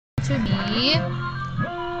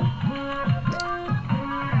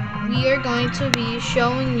to be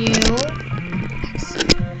showing you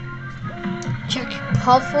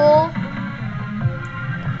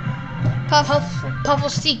Puffle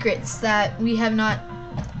secrets that we have not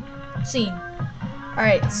seen.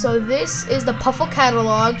 Alright, so this is the Puffle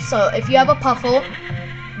catalog. So if you have a Puffle,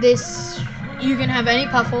 you can have any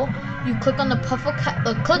Puffle. You click on the Puffle,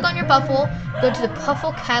 click on your Puffle, go to the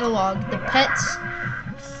Puffle catalog, the pets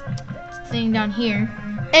thing down here.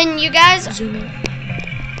 And you guys, zoom in.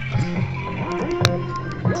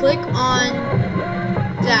 Click on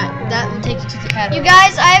that. That will take you to the catalog. You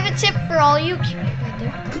guys, I have a tip for all you.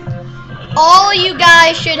 All you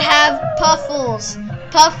guys should have Puffles.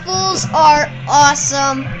 Puffles are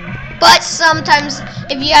awesome, but sometimes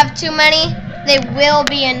if you have too many, they will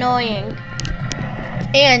be annoying.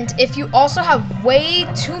 And if you also have way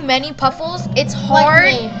too many Puffles, it's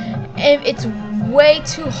hard. It's way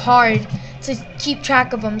too hard to keep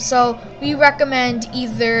track of them. So we recommend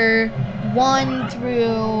either 1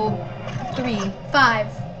 through 3.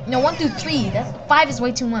 5. No, 1 through 3. 5 is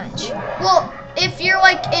way too much. Well, if you're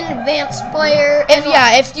like an advanced player,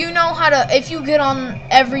 if you know how to, if you get on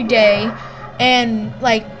every day and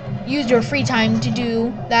like use your free time to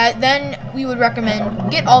do that, then we would recommend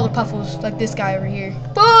get all the Puffles like this guy over here.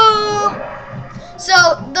 Boom! So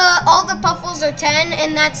all the Puffles are 10,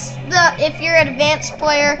 and that's if you're an advanced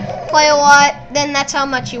player, play a lot, then that's how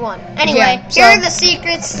much you want. Anyway, yeah, here are the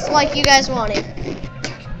secrets like you guys wanted.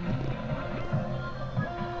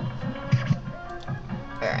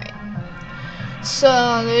 Alright.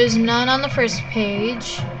 So there's none on the first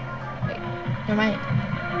page. Wait, never mind.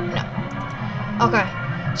 No. Okay.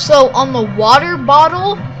 So on the water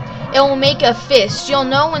bottle, it will make a fist. You'll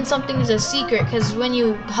know when something is a secret because when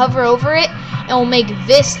you hover over it, it will make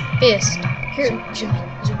this fist. Here, zoom in.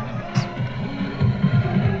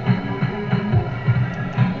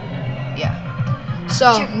 Yeah.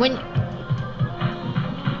 So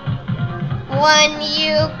when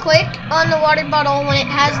you click on the water bottle, when it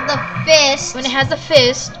has the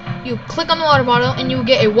fist, you click on the water bottle and you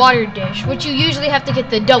get a water dish, which you usually have to get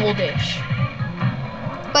the double dish.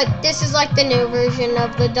 But this is like the new version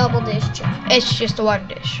of the double dish chicken. It's just a water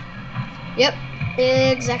dish. Yep,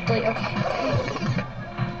 exactly. Okay.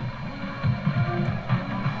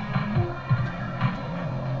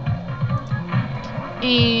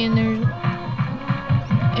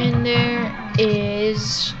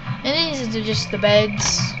 And these are just the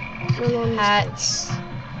beds, hats.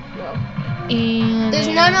 No. And there's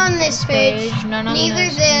none on this page. None on Neither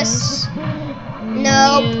this.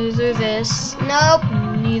 Nope. Neither this. Nope.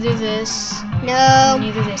 Neither this. No.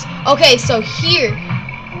 Neither this. Okay, so here,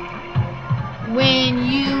 when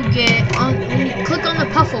you click on the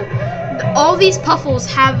Puffle, all these Puffles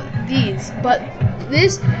have these, but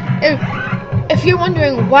this, if you're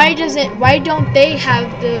wondering why don't they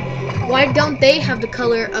have the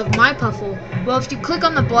color of my Puffle? Well, if you click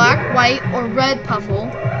on the black, white, or red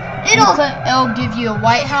Puffle, it'll give you a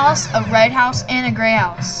white house, a red house, and a gray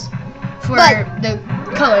house for the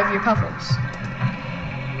color of your Puffles.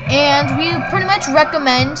 And we pretty much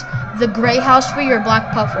recommend the gray house for your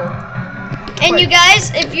black Puffle. And you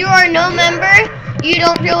guys, if you are no member, you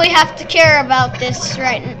don't really have to care about this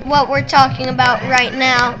what we're talking about right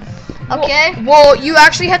now. Okay? Well, you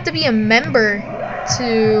actually have to be a member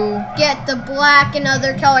to get the black and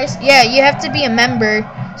other colors. Yeah, you have to be a member.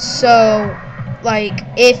 So, like,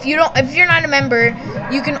 if you're not a member,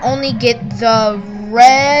 you can only get the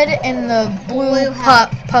red and the blue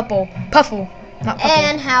Puffle. Not Puffle.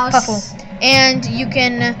 And house. Puffle. And you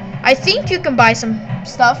can, I think you can buy some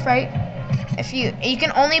stuff, right? You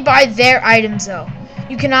can only buy their items though.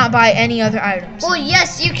 You cannot buy any other items. Well,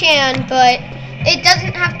 yes, you can, but it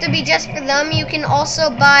doesn't have to be just for them. You can also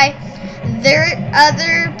buy their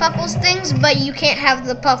other Puffles things, but you can't have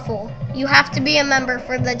the Puffle. You have to be a member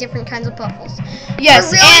for the different kinds of Puffles.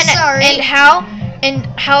 Yes, we're really sorry. And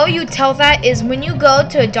how you tell that is when you go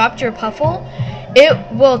to adopt your Puffle, it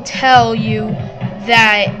will tell you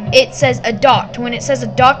that it says adopt. When it says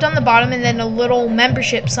adopt on the bottom and then a little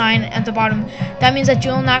membership sign at the bottom, that means that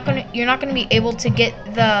you're not gonna be able to get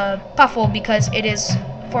the Puffle because it is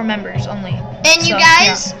for members only. And you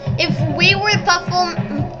guys, if we were Puffle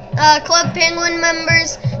Club Penguin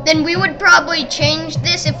members, then we would probably change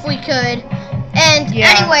this if we could. And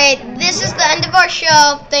anyway, this is the end of our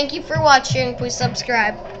show. Thank you for watching. Please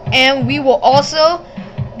subscribe. And we will also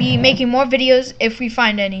be making more videos if we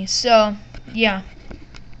find any. So, yeah.